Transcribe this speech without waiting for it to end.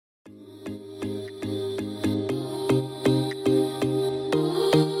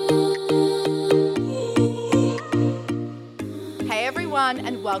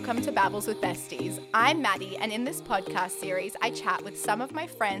everyone, and welcome to Babbles with Besties. I'm Maddie, and in this podcast series, I chat with some of my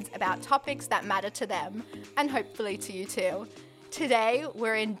friends about topics that matter to them, and hopefully to you too. Today,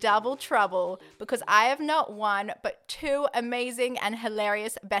 we're in double trouble because I have not one, but two amazing and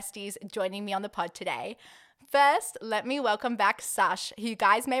hilarious besties joining me on the pod today. First, let me welcome back Sash, who you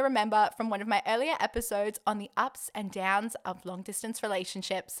guys may remember from one of my earlier episodes on the ups and downs of long-distance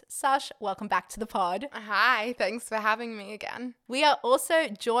relationships. Sash, welcome back to the pod. Hi, thanks for having me again. We are also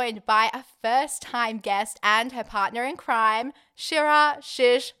joined by a first-time guest and her partner in crime, Shira.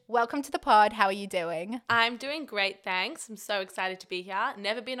 Shish, welcome to the pod. How are you doing? I'm doing great, thanks. I'm so excited to be here.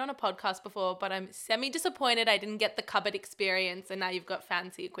 Never been on a podcast before, but I'm semi-disappointed I didn't get the cupboard experience, and now you've got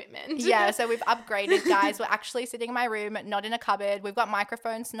fancy equipment. Yeah, so we've upgraded, guys. We're actually sitting in my room, not in a cupboard. We've got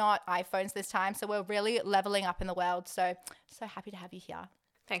microphones, not iPhones this time, so we're really leveling up in the world. So happy to have you here.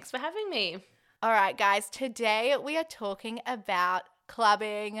 Thanks for having me. All right, guys, today we are talking about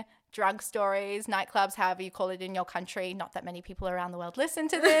clubbing, drunk stories, nightclubs, however you call it in your country. Not that many people around the world listen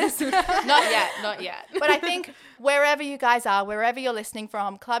to this. Not yet. But I think wherever you guys are, wherever you're listening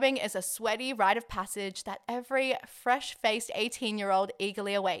from, clubbing is a sweaty rite of passage that every fresh-faced 18-year-old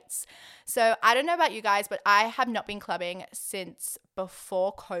eagerly awaits. So I don't know about you guys, but I have not been clubbing since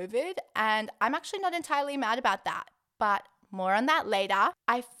before COVID, and I'm actually not entirely mad about that. But more on that later.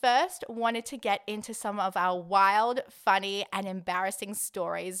 I first wanted to get into some of our wild, funny, and embarrassing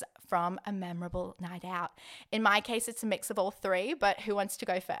stories from a memorable night out. In my case, it's a mix of all three, but who wants to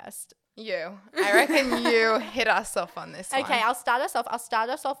go first? You. I reckon you hit us off on this one. Okay, I'll start us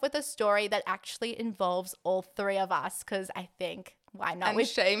off with a story that actually involves all three of us, because I think, why not? And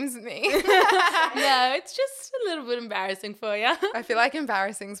shames me. No, it's just a little bit embarrassing for you. I feel like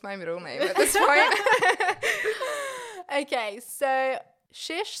embarrassing's my middle name at this point. Okay, so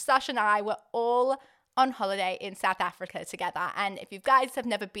Shish, Sash, and I were all on holiday in South Africa together. And if you guys have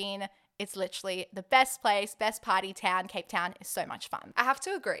never been, it's literally the best place, best party town. Cape Town is so much fun. I have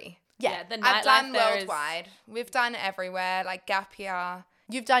to agree. Yeah, the I've done nightlife there worldwide. We've done everywhere, like Gap Year.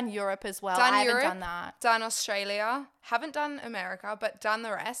 You've done Europe as well. I haven't done that. Done Australia. Haven't done America, but done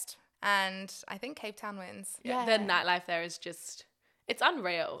the rest. And I think Cape Town wins. Yeah. The nightlife there is just, it's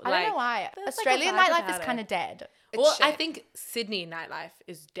unreal. I don't know why. Australian nightlife is kind of dead. Well, I think Sydney nightlife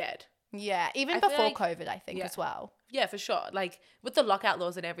is dead. Yeah, even I feel before like- COVID, I think, as well. Yeah, for sure. Like with the lockout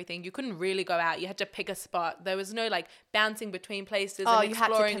laws and everything, you couldn't really go out. You had to pick a spot. There was no like bouncing between places and you had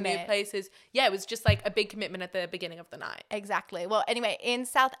to exploring new commit. places. Yeah, it was just like a big commitment at the beginning of the night. Exactly. Well, anyway, in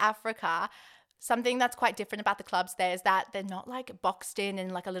South Africa, something that's quite different about the clubs there is that they're not like boxed in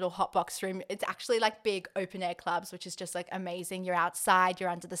like a little hot box room. It's actually like big open air clubs, which is just like amazing. You're outside, you're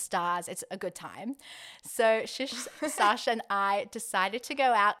under the stars. It's a good time. So Shish, Sash, and I decided to go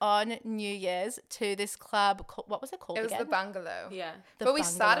out on New Year's to this club. What was it called It was again? the Bungalow. Yeah. But we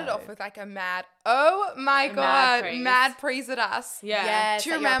started Bungalow. off with like a oh my God, praise. mad praise at us. Yeah. Yes,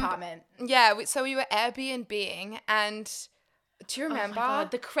 Do you at your remember? apartment. Yeah, so we were Airbnb-ing, and do you remember? Oh my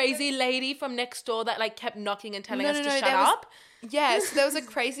God, the crazy lady from next door that like kept knocking and telling us to shut there was- up. Yeah, so there was a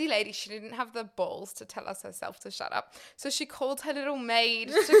crazy lady. She didn't have the balls to tell us herself to shut up. So she called her little maid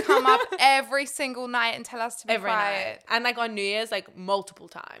to come up every single night and tell us to be Every quiet. night. And like on New Year's, like multiple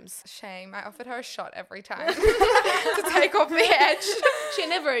times. Shame. I offered her a shot every time to take off the edge. She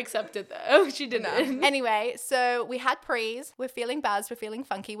never accepted though. She didn't. Anyway, so we had prees. We're feeling buzzed. We're feeling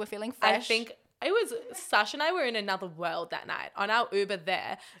funky. We're feeling fresh. I think it was Sash and I were in another world that night. On our Uber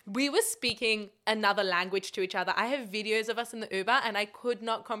there, we were speaking another language to each other. I have videos of us in the Uber and I could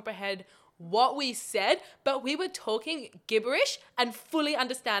not comprehend what we said, but we were talking gibberish and fully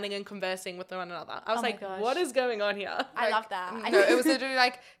understanding and conversing with one another. I was my like, gosh. what is going on here? I love that. No, it was literally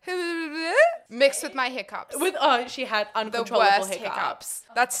like mixed with my hiccups. She had The uncontrollable worst hiccups. hiccups.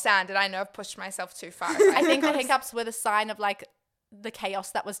 That's standard. I know I've pushed myself too far. I think the hiccups were the sign of like the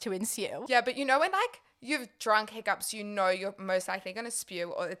chaos that was to ensue. Yeah, but you know when like you've drunk hiccups, you know you're most likely going to spew,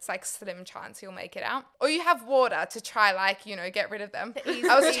 or it's like slim chance you'll make it out. Or you have water to try like, get rid of them.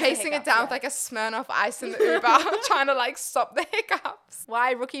 I was chasing it down with like a Smirnoff Ice in the Uber, trying to like stop the hiccups.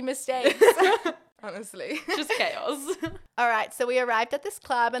 Why rookie mistakes? Honestly. Just chaos. All right, so we arrived at this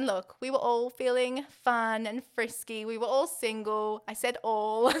club and look, we were all feeling fun and frisky. We were all single. I said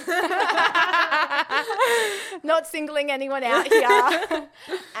all. Not singling anyone out here.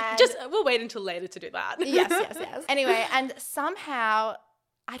 And We'll wait until later to do that. yes. Anyway, and somehow,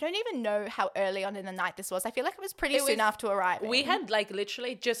 I don't even know how early on in the night this was. I feel like it was pretty soon after arriving. We had like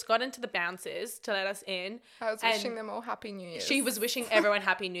literally just got into the bouncers to let us in. I was wishing them all Happy New Year's. She was wishing everyone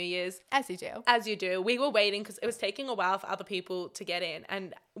Happy New Year's. As you do. As you do. We were waiting because it was taking a while for other people to get in.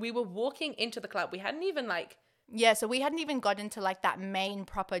 And we were walking into the club. We hadn't even Yeah, so we hadn't even got into like that main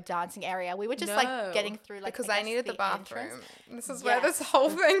proper dancing area. We were just like getting through like because I needed the bathroom. entrance. This is where this whole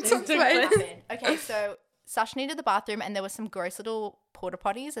thing took place. Okay, so Sash needed the bathroom and there were some gross little porta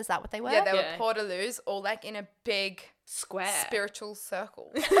potties. Is that what they were? Yeah, they were portaloos, all like in a big square spiritual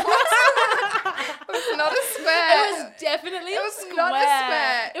circle. It was not a square. It was definitely it was a square. not a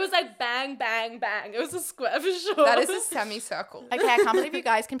square. It was like bang, bang, bang. It was a square for sure. That is a semicircle. Okay, I can't believe you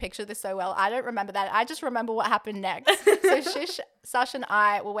guys can picture this so well. I don't remember that. I just remember what happened next. So Shish, Sash and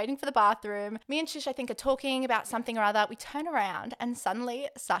I were waiting for the bathroom. Me and Shish, I think, are talking about something or other. We turn around and suddenly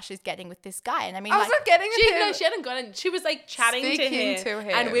Sash is getting with this guy. And I mean, I was not getting with him. No, she hadn't gotten. She was like chatting to Speaking him. to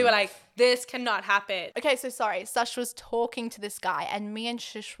him. And we were like, this cannot happen. Okay, so sorry. Sash was talking to this guy and me and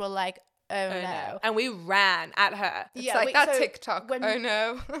Shish were like, oh no. And we ran at her. It's like that TikTok. when- Oh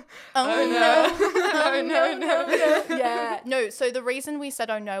no. Oh no. Oh no. Yeah. No, so the reason we said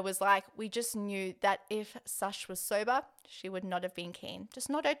oh no was like we just knew that if Sash was sober, she would not have been keen. Just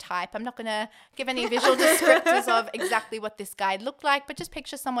not her type. I'm not going to give any visual descriptors of exactly what this guy looked like, but just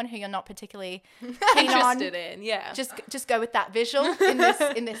picture someone who you're not particularly keen on. Interested in, yeah. Just go with that visual in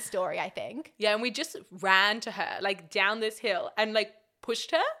this story, I think. Yeah, and we just ran to her, like down this hill and like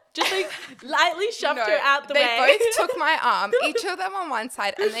pushed her, just like lightly shoved her out the way. They both took my arm, each of them on one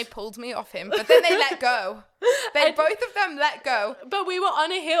side, and they pulled me off him. But then they let go. Both of them let go. But we were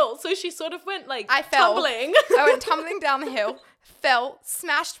on a hill, so she sort of went like I fell. tumbling. I went tumbling down the hill, fell,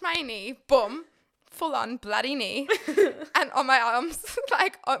 smashed my knee, boom, full on bloody knee, and on my arms,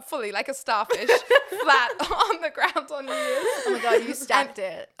 like fully like a starfish, flat on the ground on you. Oh my God, you stacked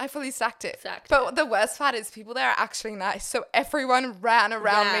it. I fully stacked it. Stacked But the worst part is people there are actually nice. So everyone ran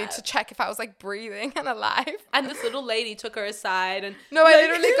around me Yeah. to check if I was like breathing and alive. And this little lady took her aside and No, I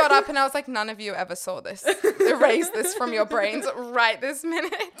literally got up and I was like, none of you ever saw this. Erase this from your brains right this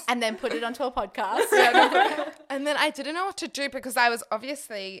minute. And then put it onto a podcast. And then I didn't know what to do because I was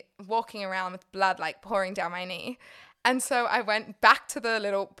obviously walking around with blood like pouring down my knee. And so I went back to the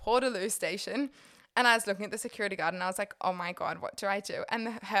little Portaloo station and I was looking at the security guard and I was like, oh my God, what do I do? And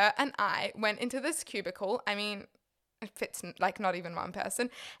her and I went into this cubicle. I mean, it fits like not even one person.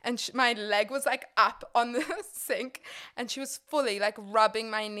 And my leg was like up on the sink and she was fully like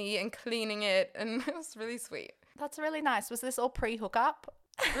rubbing my knee and cleaning it. And it was really sweet. That's really nice. Was this all pre-hookup?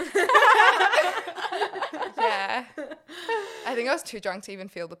 Yeah. I think I was too drunk to even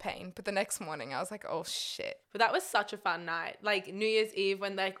feel the pain. But the next morning I was like, oh shit. but that was such a fun night. Like New Year's Eve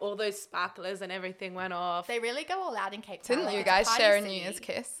when like all those sparklers and everything went off. They really go all out in Cape Town. Didn't you It's a guys party share a city. New Year's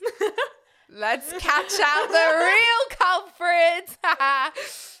kiss? Let's catch out the real culprits.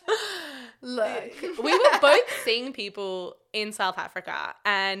 Look. We were both seeing people in South Africa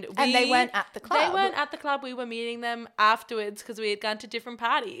and they weren't at the club. They weren't at the club. We were meeting them afterwards because we had gone to different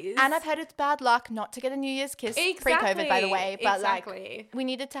parties. And I've heard it's bad luck not to get a New Year's kiss pre-COVID, by the way. But Exactly. like, we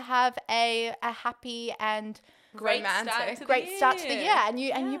needed to have a happy and great romantic. start to the great start to the year.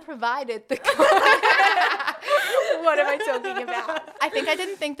 year, and you provided the. What am I talking about? I think I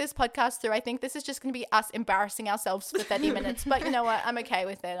didn't think this podcast through. I think this is just going to be us embarrassing ourselves for 30 minutes. But you know what? I'm okay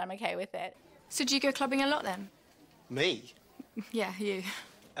with it. So do you go clubbing a lot then? Me? Yeah, you.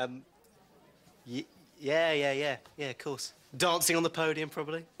 Yeah, of course. Dancing on the podium,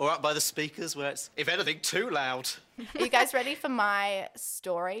 probably. Or up by the speakers where it's, if anything, too loud. Are you guys ready for my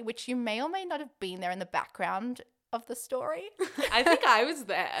story, which you may or may not have been there in the background of the story? I think I was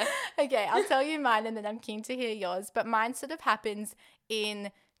there. Okay, I'll tell you mine and then I'm keen to hear yours. But mine sort of happens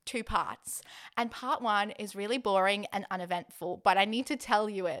in 2 parts. And part 1 is really boring and uneventful, but I need to tell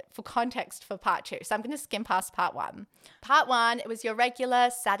you it for context for part 2. So I'm going to skim past part 1. Part 1, it was your regular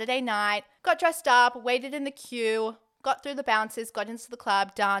Saturday night. Got dressed up, waited in the queue, got through the bouncers, got into the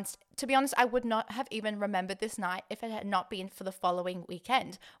club, danced. To be honest, I would not have even remembered this night if it had not been for the following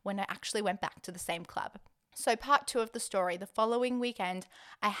weekend when I actually went back to the same club. So part 2 of the story, the following weekend,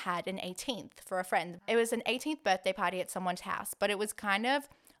 I had an 18th for a friend. It was an 18th birthday party at someone's house, but it was kind of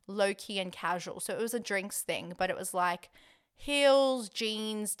low-key and casual. So it was a drinks thing, but it was like heels,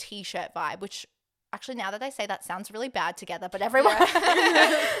 jeans, t-shirt vibe, which actually now that I say that sounds really bad together, but everyone like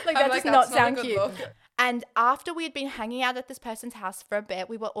that does not sound cute. Look. And after we had been hanging out at this person's house for a bit,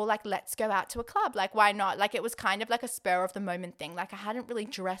 we were all like, let's go out to a club. Like, why not? Like, it was kind of like a spur of the moment thing. Like, I hadn't really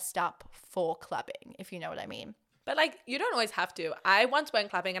dressed up for clubbing, if you know what I mean. But like, you don't always have to. I once went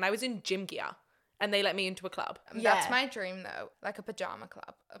clubbing and I was in gym gear and they let me into a club. That's my dream though, like a pajama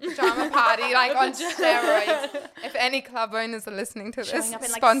club, a pajama party, like on steroids. If any club owners are listening to this, Showing up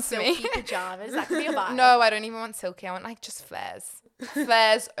in like sponsor silky me. pajamas, that could be a vibe. No, I don't even want silky. I want like just flares,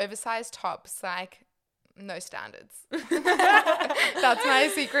 oversized tops, like no standards. That's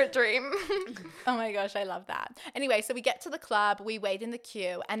my secret dream. Oh my gosh, I love that. Anyway, so we get to the club, we wait in the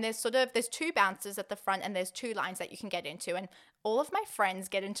queue, and there's 2 bouncers at the front and there's 2 lines that you can get into. And all of my friends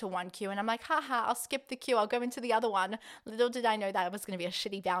get into one queue and I'm like, haha, I'll skip the queue. I'll go into the other one. Little did I know that I was going to be a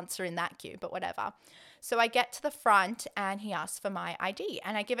shitty bouncer in that queue, but whatever. So I get to the front and he asks for my ID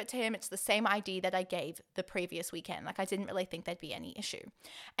and I give it to him. It's the same ID that I gave the previous weekend. Like I didn't really think there'd be any issue.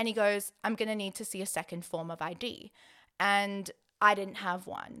 And he goes, I'm going to need to see a second form of ID. And I didn't have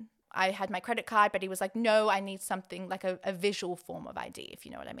one. I had my credit card, but he was like, no, I need something like a visual form of ID, if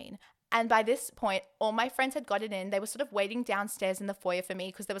you know what I mean. And by this point, all my friends had gotten in. They were sort of waiting downstairs in the foyer for me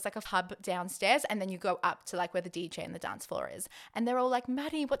because there was like a hub downstairs and then you go up to like where the DJ and the dance floor is. And they're all like,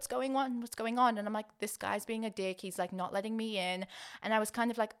 Maddie, what's going on? What's going on? And I'm like, this guy's being a dick. He's like not letting me in. And I was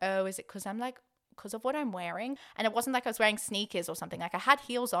kind of like, oh, is it because I'm like, because of what I'm wearing? And it wasn't like I was wearing sneakers or something. Like I had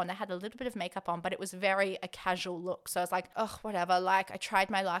heels on, I had a little bit of makeup on, but it was very a casual look. So I was like, oh, whatever. Like I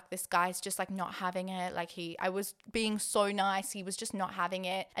tried my luck. This guy's just like not having it. Like I was being so nice. He was just not having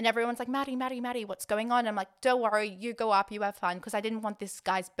it. And everyone's like, Maddie, what's going on? I'm like, don't worry. You go up, you have fun. Because I didn't want this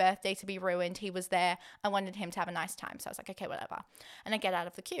guy's birthday to be ruined. He was there. I wanted him to have a nice time. So I was like, okay, whatever. And I get out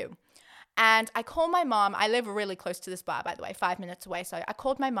of the queue. And I call my mom. I live really close to this bar, by the way, 5 minutes away. So I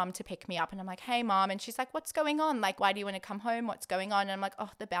called my mom to pick me up and I'm like, hey, mom. And she's like, what's going on? Like, why do you want to come home? What's going on? And I'm like, oh,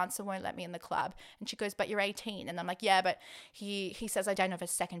 the bouncer won't let me in the club. And she goes, but you're 18. And I'm like, yeah, but he says I don't have a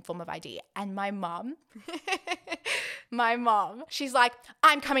second form of ID. And my mom, she's like,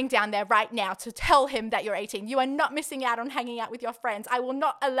 I'm coming down there right now to tell him that you're 18. You are not missing out on hanging out with your friends. I will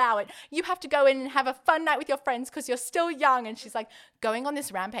not allow it. You have to go in and have a fun night with your friends because you're still young. And she's like going on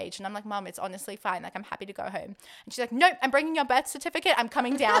this rampage. And I'm like, Mom, it's honestly fine. Like, I'm happy to go home. And she's like, nope, I'm bringing your birth certificate. I'm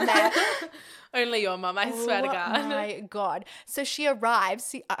coming down there. Only your mom, I swear to God. Oh my God. So she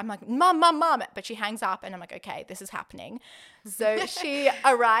arrives. I'm like, Mom. But she hangs up and I'm like, okay, this is happening. So she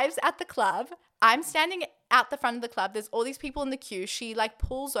arrives at the club. I'm standing out the front of the club. There's all these people in the queue. She like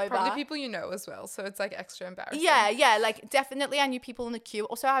pulls over. Probably people you know as well. So it's like extra embarrassing. Yeah. Like definitely I knew people in the queue.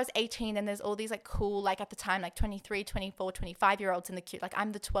 Also, I was 18 and there's all these like cool, like at the time, like 23, 24, 25-year-olds in the queue. Like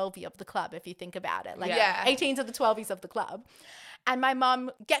I'm the 12-year of the club if you think about it. Like 18s are the 12-years of the club. And my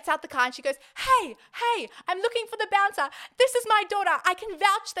mom gets out the car and she goes, hey, I'm looking for the bouncer. This is my daughter. I can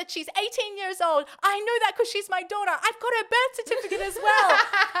vouch that she's 18 years old. I know that because she's my daughter. I've got her birth certificate as well.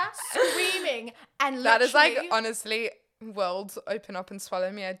 Screaming. And that is like, honestly, worlds open up and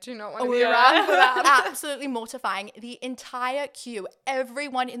swallow me. I do not want to be around for that. Absolutely mortifying. The entire queue,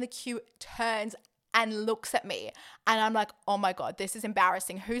 everyone in the queue turns and looks at me and I'm like, oh my God, this is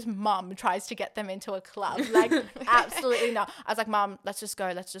embarrassing. Whose mum tries to get them into a club? Like, absolutely not. I was like, Mom, let's just go.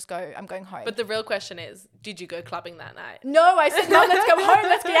 I'm going home. But the real question is, did you go clubbing that night? No, I said, Mom, let's go home.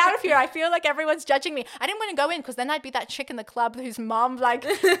 Let's get out of here. I feel like everyone's judging me. I didn't want to go in because then I'd be that chick in the club whose mom brought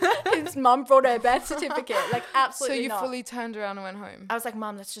her birth certificate. Like, absolutely not. So you fully turned around and went home? I was like,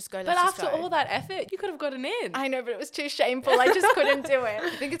 Mom, let's just go. But after all that effort, you could have gotten in. I know, but it was too shameful. I just couldn't do it.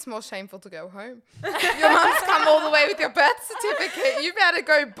 I think it's more shameful to go home. Your mum's come all the way with your birth certificate. You better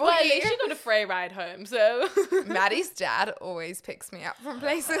go boogie. Well, at least you got a free ride home, so. Maddie's dad always picks me up from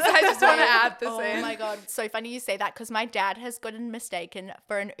places. I just want to add this in. Oh my God. So funny you say that because my dad has gotten mistaken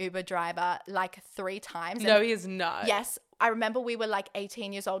for an Uber driver like 3 times. No, he is not. Yes. I remember we were like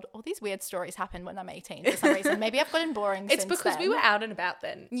 18 years old. All these weird stories happen when I'm 18 for some reason. Maybe I've gotten boring It's since because then. we were out and about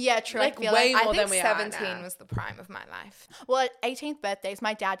then. Yeah, true. Like, I way feel more I than think we are 17 now. was the prime of my life. Well, at 18th birthdays,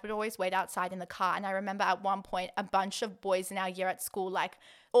 my dad would always wait outside in the car. And I remember at one point, a bunch of boys in our year at school, like,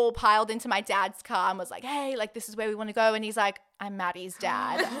 all piled into my dad's car and was like, hey, like, this is where we want to go. And he's like, I'm Maddie's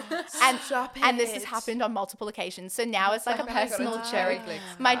dad. and this has happened on multiple occasions. So now it's like a personal joke.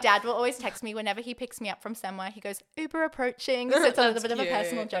 My dad will always text me whenever he picks me up from somewhere. He goes, Uber approaching. So it's a little bit of a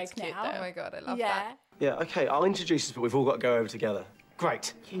personal joke now. Oh my God, I love that. Yeah, okay, I'll introduce us, but we've all got to go over together.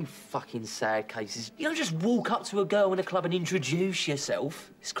 Great. You fucking sad cases. You don't just walk up to a girl in a club and introduce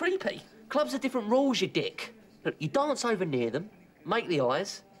yourself. It's creepy. Clubs are different rules, you dick. Look, you dance over near them, make the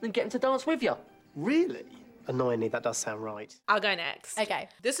eyes, then get them to dance with you. Really? Annoyingly, that does sound right. I'll go next. Okay.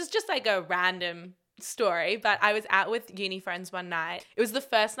 This is just like a random story, but I was out with uni friends one night. It was the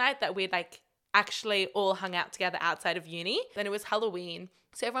first night that we'd like actually all hung out together outside of uni. Then it was Halloween.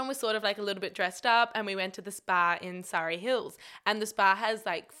 So everyone was sort of like a little bit dressed up and we went to the spa in Surrey Hills. And the spa has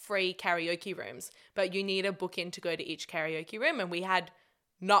like free karaoke rooms, but you need a book in to go to each karaoke room. And we had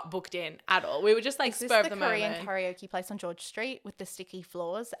not booked in at all. We were just like Is this spur of the the Korean moment. karaoke place on George Street with the sticky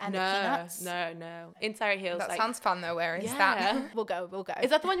floors and the No, peanuts? no. In Surrey Hills. That like, sounds fun though. Where is yeah. that? We'll go.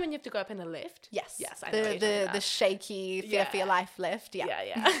 Is that the one when you have to go up in a lift? Yes. Yes, I know what you're talking The about. shaky Fear for Your Yeah. Life lift. Yeah.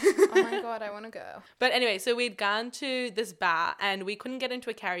 Yeah. Oh my god, I want to go. But anyway, so we'd gone to this bar and we couldn't get into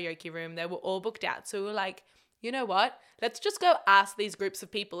a karaoke room. They were all booked out. So we were like, you know what? Let's just go ask these groups of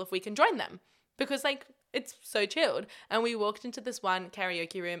people if we can join them. Because like it's so chilled. And we walked into this one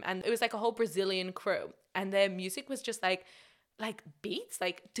karaoke room and it was like a whole Brazilian crew. And their music was just like beats,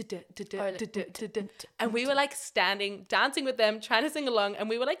 like and we were like standing, dancing with them, trying to sing along. And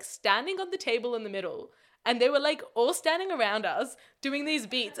we were like standing on the table in the middle. And they were like all standing around us doing these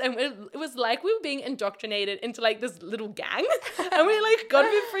beats. And it was like we were being indoctrinated into like this little gang. And we like got a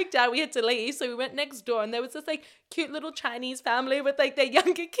bit freaked out. We had to leave. So we went next door and there was this like cute little Chinese family with like their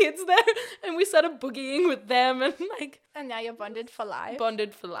younger kids there. And we started boogieing with them and like And now you're bonded for life.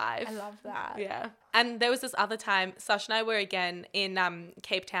 bonded for life. I love that. Yeah. And there was this other time, Sash and I were again in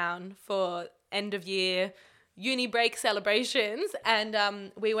Cape Town for end of year uni break celebrations,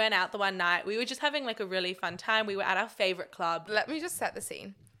 and we went out the one night. We were just having like a really fun time. We were at our favorite club. Let me just set the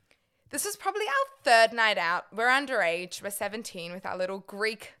scene. This was probably our third night out. We're underage. We're 17 with our little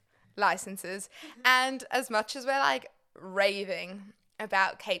Greek licenses. And as much as we're like raving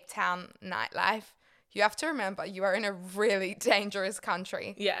about Cape Town nightlife, you have to remember you are in a really dangerous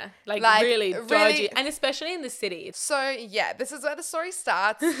country. Yeah, like Like, really dodgy, really- and especially in the city. So yeah, this is where the story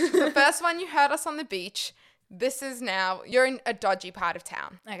starts. The first one you heard us on the beach. This is now, you're in a dodgy part of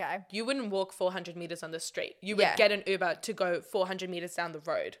town. Okay. You wouldn't walk 400 meters on the street. You would Yeah. get an Uber to go 400 meters down the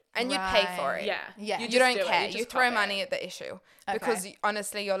road. And you'd pay for Right. it. Yeah. Yeah. You You don't do it. care. You You just throw pop it. money at the issue. Okay. Because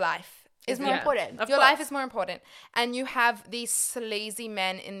honestly, your life Is more Yeah. important. Of Your course. life is more important. And you have these sleazy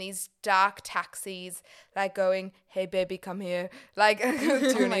men in these dark taxis, like going, hey, baby, come here. Like,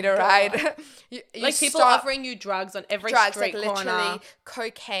 do you need a ride? you Like people stop- offering you drugs on every drugs, street like corner. literally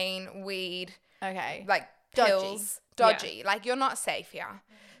cocaine, weed, Okay. like Dodgy. pills. Dodgy. Like, you're not safe here.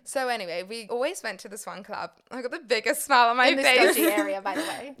 So anyway, we always went to this one club. I got the biggest smile on my in this face. dodgy area, by the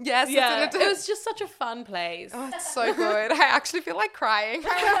way. Yes, Yeah, it's it was just such a fun place. Oh, it's so good. I actually feel like crying. I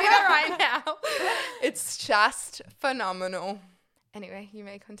want to be there right now. It's just phenomenal. Anyway, you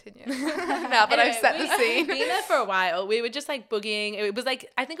may continue. Now that I've set the We'd scene. been there for a while. We were just like boogieing. It was like,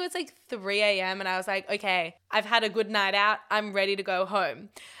 I think it was like 3 a.m. and I was like, okay, I've had a good night out. I'm ready to go home.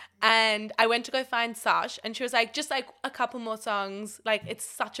 And I went to go find Sash and she was like, just like a couple more songs. Like, it's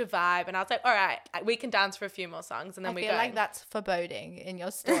such a vibe. And I was like, all right, we can dance for a few more songs and then I we feel go. like that's foreboding in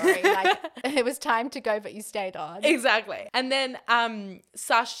your story. Like it was time to go, but you stayed on. Exactly. And then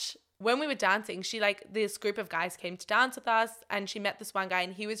Sash, when we were dancing, she like, this group of guys came to dance with us and she met this one guy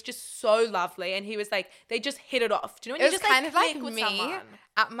and he was just so lovely. And he was like, they just hit it off. Do you know when It you was just kind of like click with me someone?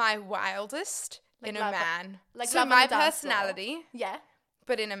 at my wildest Like in a love- man. like so love on my the dance floor. personality, Yeah.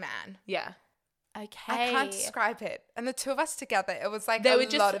 but in a man. Yeah. Okay. I can't describe it. And the two of us together, it was like There a were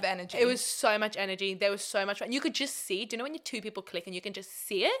just lot of energy. It was so much energy. There was so much fun. You could just see. Do you know when you two people click and you can just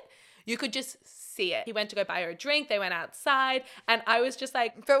see it? You could just see it. He went to go buy her a drink. They went outside, and I was just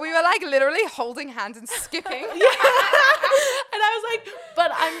like, But we were like literally holding hands and skipping. and I was like,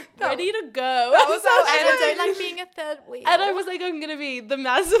 but I'm ready to go. That was our And I energy. don't like being a third wheel. And I was like, I'm gonna be the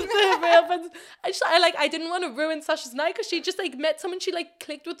massive third rail. But I didn't want to ruin Sasha's night because she just like met someone she like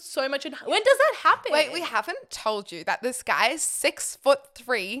clicked with so much. And when does that happen? Wait, we haven't told you that this guy is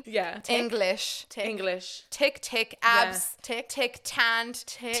 6'3". Yeah. English. English. Tick, tick, abs. Yeah. Tick, tick, tanned.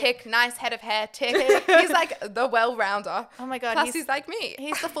 Tick. Tick, nice head of hair. Tick. He's like the well-rounder. Oh my God, Plus, he's like me.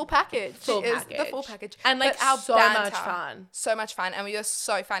 He's the full package. Full He is package. the full package. And like But our so much banter, fun. So much fun. And we were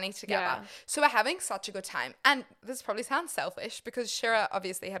so funny together. Yeah. So we're having such a good time. And this probably sounds selfish because Shira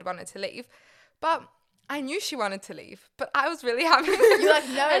obviously had wanted to leave. But I knew she wanted to leave. But I was really having... You're like,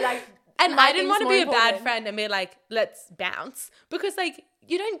 no, like. And my I didn't thing's want to more be a bad important. friend and be like, let's bounce. Because like,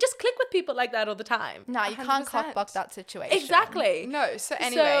 you don't just click with people like that all the time. No, you can't 100%. cockblock that situation. Exactly. No, so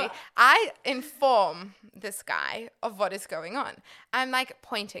anyway, I inform this guy of what is going on. I'm like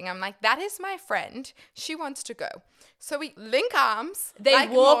pointing. I'm like, that is my friend. She wants to go. So we link arms. They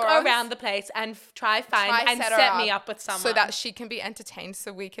like walk morons, around the place and try try and her set me up with someone. so that she can be entertained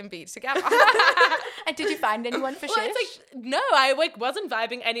so we can be together. And did you find anyone for well, Shish? it's like, no, I like wasn't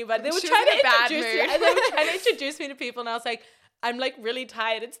vibing anybody. They were She was trying in to a bad introduce me. mood. And they were trying to introduce me to people, and I was like, I'm like really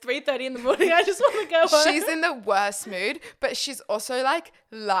tired. It's 3:30 in the morning. I just want to go home. She's in the worst mood, but she's also like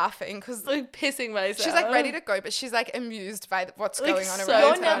laughing because like pissing myself. she's like ready to go, but she's like amused by what's Like, going on so around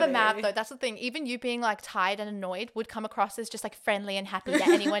You're her. never funny. mad though. That's the thing. Even you being like tired and annoyed would come across as just like friendly and happy to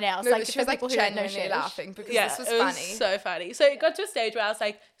anyone else. No, like but she for was like people who don't know genuinely shit. laughing because Yeah, this was it was funny. so funny. So it got to a stage where I was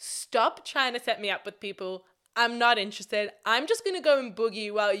like, stop trying to set me up with people. I'm not interested. I'm just going to go and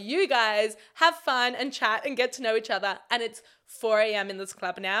boogie while you guys have fun and chat and get to know each other. And it's 4 a.m. in this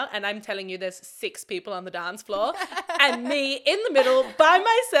club now. And I'm telling you, there's 6 people on the dance floor and me in the middle by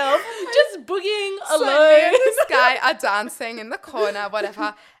myself, just boogieing So alone. me and this guy are dancing in the corner,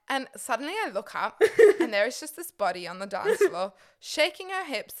 whatever. And suddenly I look up and there is just this body on the dance floor shaking her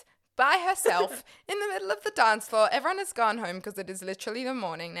hips by herself in the middle of the dance floor. Everyone has gone home because it is literally the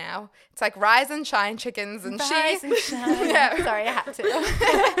morning now. It's like rise and shine chickens and Rise and shine. Yeah. Sorry, I had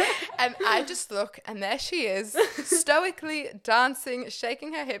to. And I just look and there she is stoically dancing,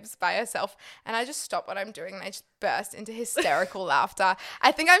 shaking her hips by herself. And I just stop what I'm doing and I just burst into hysterical laughter.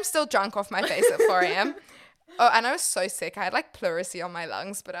 I think I'm still drunk off my face at 4 a.m. Oh, and I was so sick. I had like pleurisy on my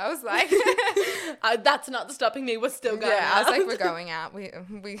lungs, but I was like, That's not stopping me. We're still going yeah, I was like, out. we're going out.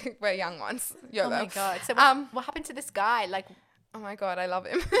 We're young ones. YOLO. Oh my god. So what happened to this guy? Like, Oh my god, I love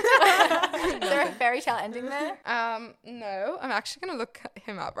him. is there a fairy tale ending there? No, I'm actually gonna look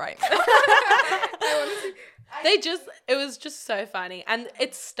him up right now. I want to see. It was just so funny. And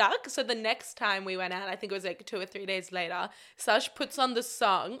it stuck. So the next time we went out, I think it was like 2 or 3 days later, Sash puts on the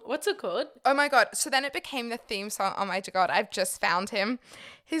song. What's it called? Oh my god. So then it became the theme song. Oh my god, I've just found him.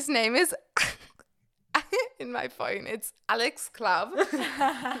 His name is in my phone. It's Alex Club.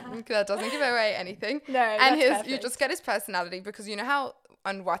 That doesn't give away anything. No, and that's you perfect. just get his personality because you know how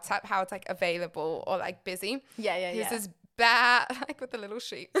on WhatsApp how it's like available or like busy. Yeah. He's this bat like with a little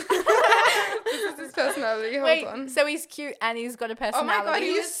sheep. This is his personality. Hold Wait, on. so he's cute and he's got a Oh personality. my god, He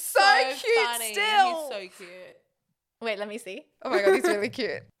he's was so cute funny. still. He's so cute. Wait, let me see. Oh my god, he's really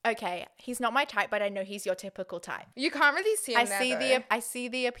cute. Okay, he's not my type, but I know he's your typical type. You can't really see him I see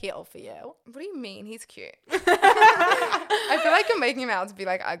the appeal for you. What do you mean? He's cute. I feel like you're making him out to be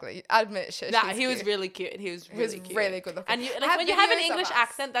like ugly. Admit shit. Nah, she's he was cute. really cute. He was really cute. really good looking. And you, I like have when you have an videos of English us.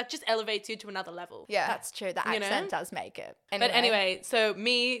 accent, that just elevates you to another level. Yeah. That's true. The You know? accent does make it. But anyway, so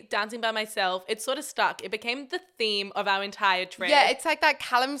me dancing by myself, it sort of stuck. It became the theme of our entire trip. Yeah, it's like that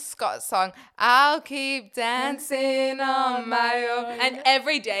Callum Scott song. I'll keep dancing on my own. And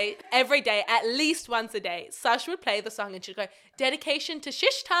every day, at least once a day, Sash would play the song and she'd go, dedication to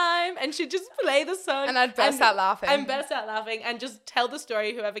shish time. And she'd just play the song. And I'd burst out laughing. And burst out laughing and just tell the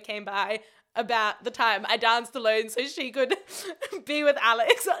story, whoever came by, about the time I danced alone so she could be with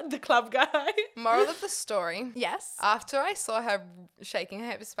Alex, the club guy. Moral of the story. Yes. After I saw her shaking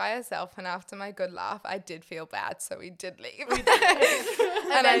her hips by herself and after my good laugh, I did feel bad, so we did leave.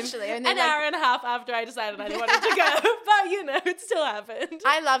 Eventually. And then, An hour and a half after I decided I wanted to go. But, you know, it still happened.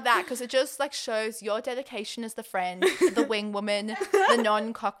 I love that because it just like shows your dedication as the friend, the wing woman, the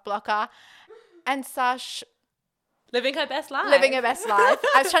non-cock blocker, and Sash Living her best life. living her best life.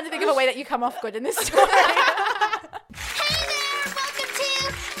 I was trying to think of a way that you come off good in this story.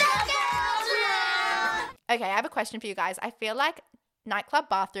 Okay, I have a question for you guys. I feel like nightclub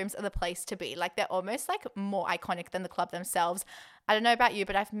bathrooms are the place to be. Like they're almost like more iconic than the club themselves. I don't know about you,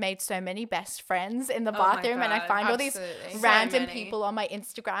 but I've made so many best friends in the my bathroom and I God, find all absolutely. these So random many. people on my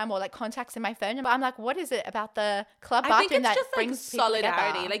Instagram or like contacts in my phone. But I'm like, what is it about the club I think bathroom it's that just like brings people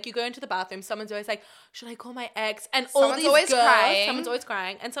solidarity. together? Like you go into the bathroom, someone's always like, should I call my ex? And Someone's all these always girls, crying. someone's always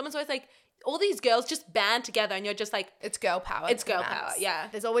crying. And someone's always like, all these girls just band together and you're just like, It's girl power. it's to the girl max. power. Yeah.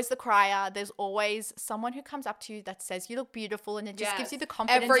 There's always the crier. There's always someone who comes up to you that says you look beautiful and it just gives Yes. you the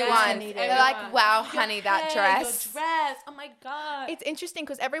confidence Everyone. you need They're it. like, wow, Your honey, that hair, dress. Your dress. Oh my God. It's interesting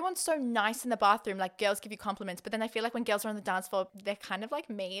because everyone's so nice in the bathroom. Like girls give you compliments, but then I feel like when girls are on the dance floor, they're kind of like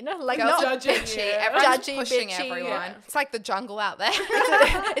mean. Like Girls not are judging bitchy. you. Everyone's Judgy, pushing bitchy, everyone. yeah. It's like the jungle out there.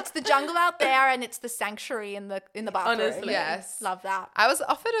 it's the jungle out there and it's the sanctuary in the bathroom. Honestly. Yes. Love that. I was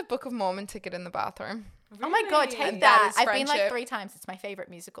offered a Book of Mormon ticket in the bathroom. Oh my god, take And that. that is I've been like friendship. 3 times. It's my favorite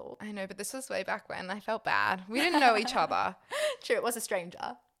musical. I know, but this was way back when. I felt bad. We didn't know each other. True, it was a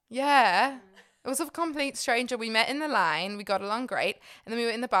stranger. Yeah. It was a complete stranger. We met in the line. We got along great. And then we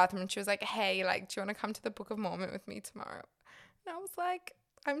were in the bathroom and she was like, hey, like, do you want to come to the Book of Mormon with me tomorrow? And I was like,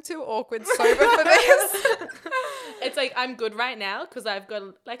 I'm too awkward sober for this. It's like I'm good right now because I've got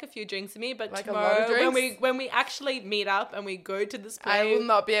like a few drinks in me, but Like a lot of tomorrow drinks? when we actually meet up and we go to this place, I will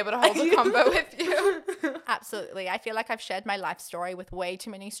not be able to hold a combo with you. Absolutely. I feel like I've shared my life story with way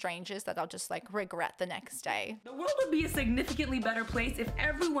too many strangers that I'll just like regret the next day. The world would be a significantly better place if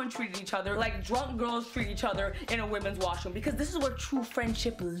everyone treated each other like drunk girls treat each other in a women's washroom, because this is where true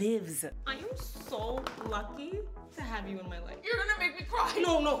friendship lives. I am so lucky to have you in my life. You're gonna make me cry.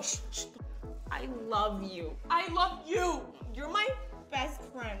 No, shh. I love you. I love you. You're my best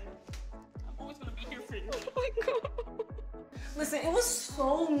friend. I'm always gonna be here for you. Oh my God. Listen, it was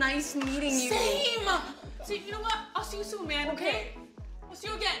so nice meeting you. Same. See, you know what? I'll see you soon, man. Okay? We'll see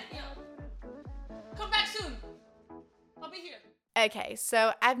you again. Yeah. Come back soon. I'll be here. Okay,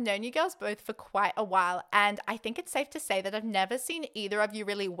 so I've known you girls both for quite a while, and I think it's safe to say that I've never seen either of you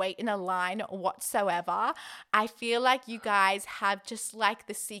really wait in a line whatsoever. I feel like you guys have just like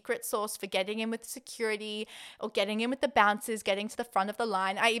the secret sauce for getting in with security or getting in with the bouncers, getting to the front of the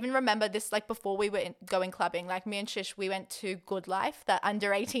line. I even remember this like before we were going clubbing, like me and Shish, we went to Good Life, the under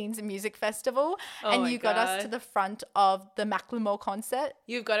 18s music festival, and you got us to the front of the Macklemore concert.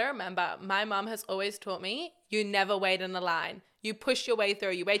 You've got to remember, my mom has always taught me, you never wait in the line. You push your way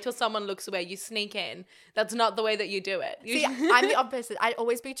through. You wait till someone looks away. You sneak in. That's not the way that you do it. See, I'm the opposite. I'd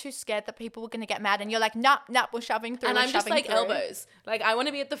always be too scared that people were going to get mad. And you're like, nah, we're shoving through. And I'm just like elbows. Like, I want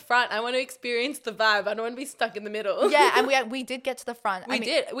to be at the front. I want to experience the vibe. I don't want to be stuck in the middle. Yeah, and we did get to the front. We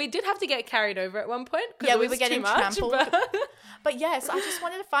did have to get carried over at one point. Yeah, we were getting much, trampled. But yeah, so I just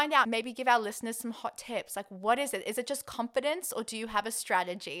wanted to find out, maybe give our listeners some hot tips. Like, what is it? Is it just confidence, or do you have a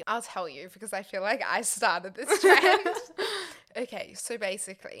strategy? I'll tell you, because I feel like I started this trend. Okay, so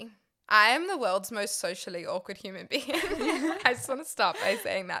basically, I am the world's most socially awkward human being. I just want to stop by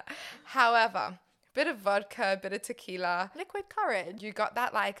saying that. However, bit of vodka, bit of tequila. Liquid courage. You got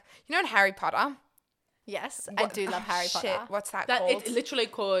that, like, you know in Harry Potter? Yes, I do love Harry Potter. Shit, what's that called? It's literally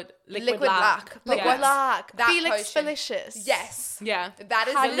called liquid luck. luck. Liquid luck. That Felix potion. Felicious. Yes. Yeah. That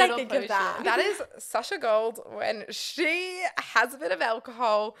is How a did I little think of that? That is Sasha Gold. When she has a bit of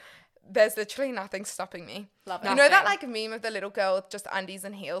alcohol, there's literally nothing stopping me. Love You it. know that like meme of the little girl with just undies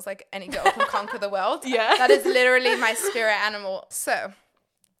and heels, like any girl can conquer the world? Yeah. That is literally my spirit animal. So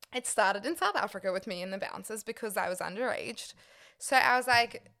it started in South Africa with me and the bouncers because I was underage. So I was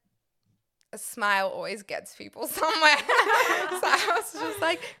like, a smile always gets people somewhere. So I was just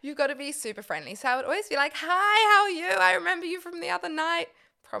like, you've got to be super friendly. So I would always be like, hi, how are you? I remember you from the other night.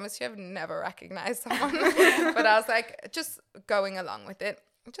 Promise you I've never recognized someone. But I was like, just going along with it.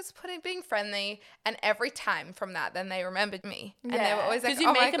 Just being friendly, and every time from that, then they remembered me, and they were always like, because you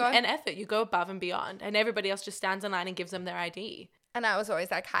 "Oh make my God." an effort, you go above and beyond, and everybody else just stands in line and gives them their ID. And I was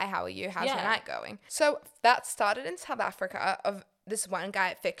always like, "Hi, how are you? How's your Yeah. night going?" So that started in South Africa of this one guy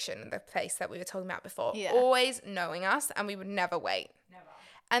at Fiction, the place that we were talking about before, Yeah. always knowing us, and we would never wait. Never.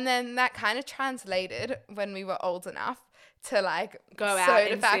 And then that kind of translated when we were old enough to like Go out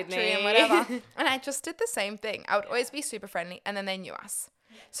Soda in Factory Sydney. and whatever. And I just did the same thing. I would always be super friendly, and then they knew us.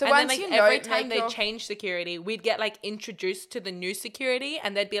 So And once then, like, you know, every time make they your- change security, we'd get like introduced to the new security,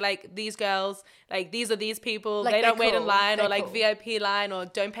 and they'd be like, these girls, like these are these people, Like, they don't they're wait in cool. line, They're or like cool. VIP line, or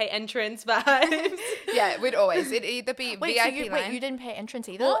don't pay entrance vibes. Yeah, we'd always. It'd either be Wait, VIP so you, line. you didn't pay entrance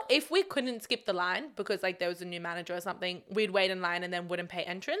either? Well, if we couldn't skip the line because like there was a new manager or something, we'd wait in line and then wouldn't pay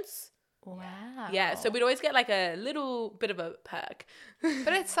entrance. Wow. Yeah, so we'd always get like a little bit of a perk.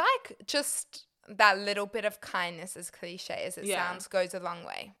 But it's like just that little bit of kindness, as cliche as it Yeah. sounds, goes a long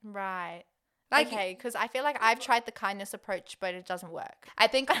way. Right. Like- Okay, because I feel like I've tried the kindness approach, but it doesn't work. I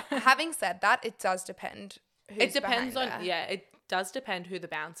think having said that, it does depend. It depends on, there. yeah, it does depend who the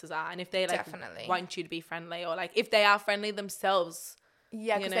bouncers are and if they like Definitely. want you to be friendly, or like if they are friendly themselves.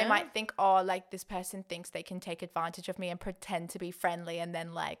 Yeah, You because they know? might think, oh, like this person thinks they can take advantage of me and pretend to be friendly, and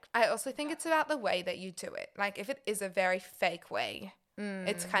then like, I also think it's about the way that you do it. Like if it is a very fake way,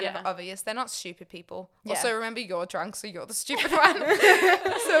 it's kind yeah. of obvious. They're not stupid people. Yeah. Also, remember you're drunk, so you're the stupid one.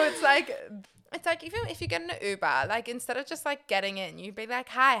 So it's like even if you get in an Uber, like instead of just like getting in, you'd be like,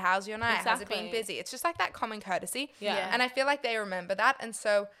 "Hi, how's your night? Has it been Exactly. busy?" It's just like that common courtesy. Yeah. And I feel like they remember that, and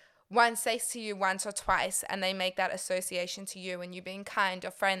so once they see you once or twice and they make that association to you and you being kind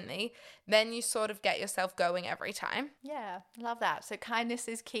or friendly, then you sort of get yourself going every time. yeah, love that. So kindness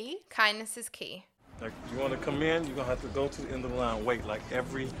is key. Kindness is key. Like, you want to come in, you're going to have to go to the end of the line, wait like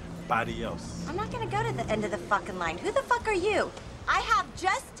everybody else. I'm not gonna go to the end of the fucking line. Who the fuck are you? I have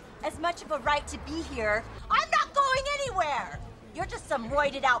just as much of a right to be here. I'm not going anywhere. You're just some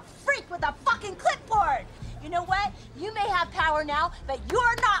roided out freak with a fucking clipboard. You know what? You may have power now, but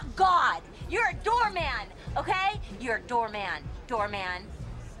you're not God. You're a doorman, okay? You're a doorman. Doorman.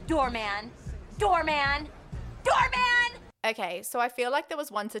 Doorman. Doorman. Doorman! Okay, so I feel like there was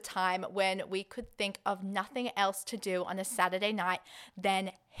once a time when we could think of nothing else to do on a Saturday night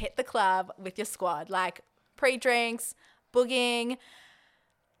than hit the club with your squad, like pre-drinks, boogieing,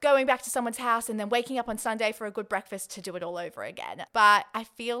 going back to someone's house, and then waking up on Sunday for a good breakfast to do it all over again. But I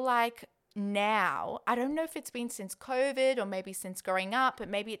feel like now, I don't know if it's been since COVID or maybe since growing up, but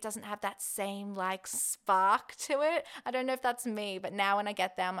maybe it doesn't have that same like spark to it. I don't know if that's me, but now when I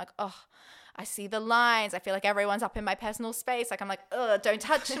get there, I'm like, oh, I see the lines. I feel like everyone's up in my personal space. Like I'm like, ugh, don't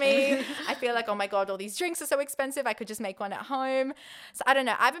touch me. I feel like, oh my God, all these drinks are so expensive. I could just make one at home. So I don't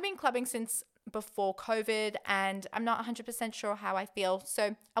know. I haven't been clubbing since before COVID and I'm not 100% sure how I feel.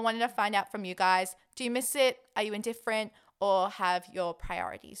 So I wanted to find out from you guys. Do you miss it? Are you indifferent? Or have your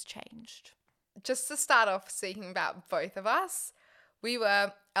priorities changed? Just to start off speaking about both of us, we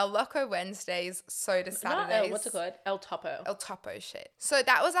were El Loco Wednesdays, Soda Saturdays. What's it called? El Topo. El Topo shit. So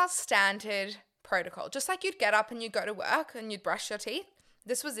that was our standard protocol. Just like you'd get up and you'd go to work and you'd brush your teeth.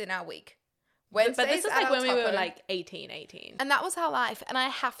 This was in our week. Wednesdays but this is like El when we were Topo. like 18. And that was our life. And I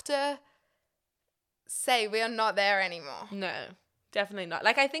have to say we are not there anymore. No, definitely not.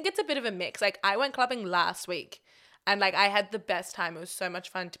 Like I think it's a bit of a mix. Like I went clubbing last week. And, like, I had the best time. It was so much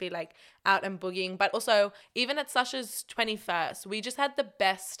fun to be, like, out and boogieing. But also, even at Sasha's 21st, we just had the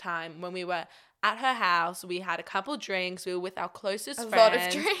best time when we were at her house. We had a couple drinks. We were with our closest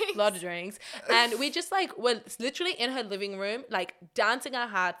friends. A lot of drinks. And we just, like, were literally in her living room, like, dancing our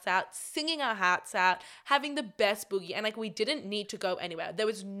hearts out, singing our hearts out, having the best boogie. And, like, we didn't need to go anywhere. There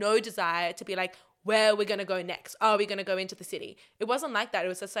was no desire to be, like, where are we going to go next? Are we going to go into the city? It wasn't like that. It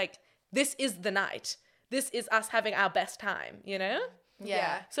was just, like, this is the night. This is us having our best time, you know?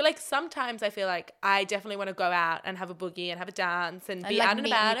 Yeah. So, like, sometimes I feel like I definitely want to go out and have a boogie and have a dance and be like, out and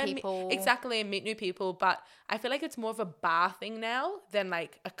about. Meet new people. Exactly, and meet new people. But I feel like it's more of a bar thing now than,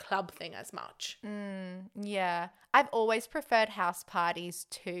 like, a club thing as much. Yeah. I've always preferred house parties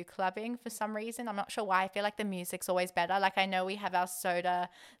to clubbing for some reason. I'm not sure why. I feel like the music's always better. Like I know we have our Soda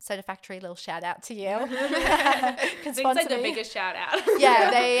Factory, little shout out to you. It's like the biggest shout out.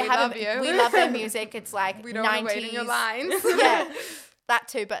 Yeah, they love you. We love their music. It's like we don't 90s. wait in your lines. Yeah. That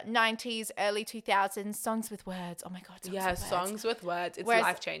too, but 90s, early 2000s, songs with words. Oh my God. Songs with words. It's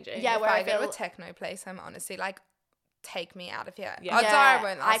life-changing. Yeah, if where I go to a techno place, I'm honestly like, take me out of here. Yeah.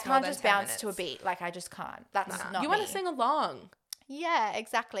 I can't just bounce to a beat. Like I just can't. That's not You want to sing along. Yeah,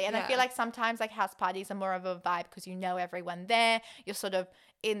 exactly. And I feel like sometimes like house parties are more of a vibe because you know everyone there. You're sort of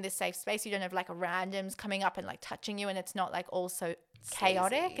in this safe space. You don't have like randoms coming up and like touching you, and it's not like all so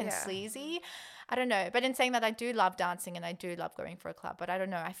chaotic and sleazy. I don't know. But in saying that, I do love dancing and I do love going for a club. But I don't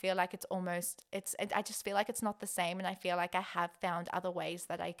know. I feel like I just feel like it's not the same. And I feel like I have found other ways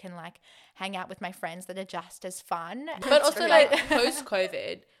that I can like hang out with my friends that are just as fun. But also like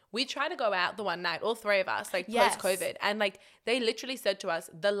post-COVID, we tried to go out the one night, all three of us, like post-COVID. And like they literally said to us,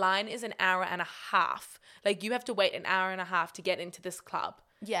 the line is an hour and a half. Like you have to wait an hour and a half to get into this club.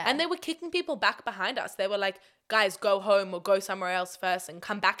 Yeah. And they were kicking people back behind us. They were like, guys, go home or go somewhere else first and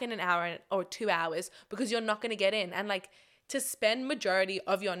come back in an hour or 2 hours because you're not going to get in. And like to spend majority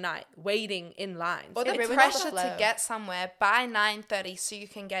of your night waiting in lines. Or the pressure to get somewhere by 9:30 so you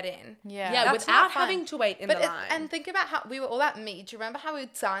can get in. Yeah, without having to wait in the line. And think about how we were all at me. Do you remember how we were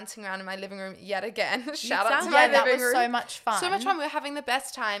dancing around in my living room yet again? Shout out to my living room. That was so much fun. So much fun. We were having the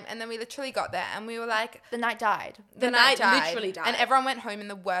best time. And then we literally got there and we were like... The night died. The night literally died. And everyone went home in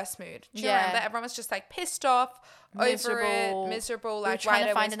the worst mood. Do you remember? Everyone was just like pissed off. Miserable, like trying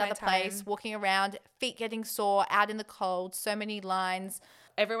to find another place, walking around, feet getting sore, out in the cold, so many lines.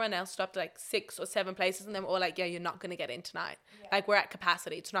 Everyone else stopped like 6 or 7 places and they were all like, yeah, you're not going to get in tonight. Like we're at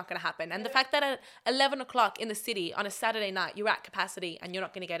capacity. It's not going to happen. And the fact that at 11 o'clock in the city on a Saturday night, you're at capacity and you're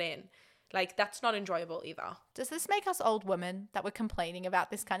not going to get in. Like, that's not enjoyable either. Does this make us old women that we're complaining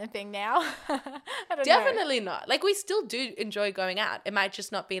about this kind of thing now? I don't Definitely not. Like, we still do enjoy going out. It might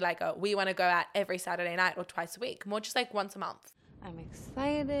just not be like, we want to go out every Saturday night or twice a week. More just like once a month. I'm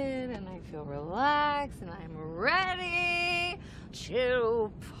excited and I feel relaxed and I'm ready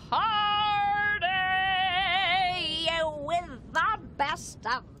to party with the best of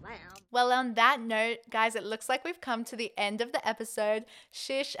them. Well, on that note, guys, it looks like we've come to the end of the episode.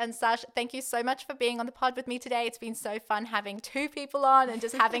 Shish and Sash, thank you so much for being on the pod with me today. It's been so fun having 2 people on and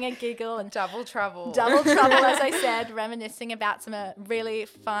just having a giggle. And double trouble, as I said, reminiscing about some really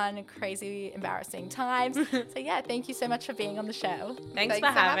fun, crazy, embarrassing times. So yeah, thank you so much for being on the show. Thanks for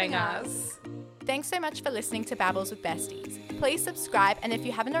having us. Thanks so much for listening to Babbles with Besties. Please subscribe, and if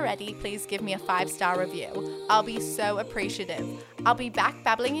you haven't already, please give me a 5-star review. I'll be so appreciative. I'll be back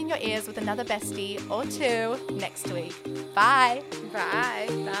babbling in your ears with another bestie or two next week. Bye. Bye.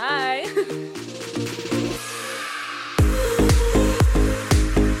 Bye.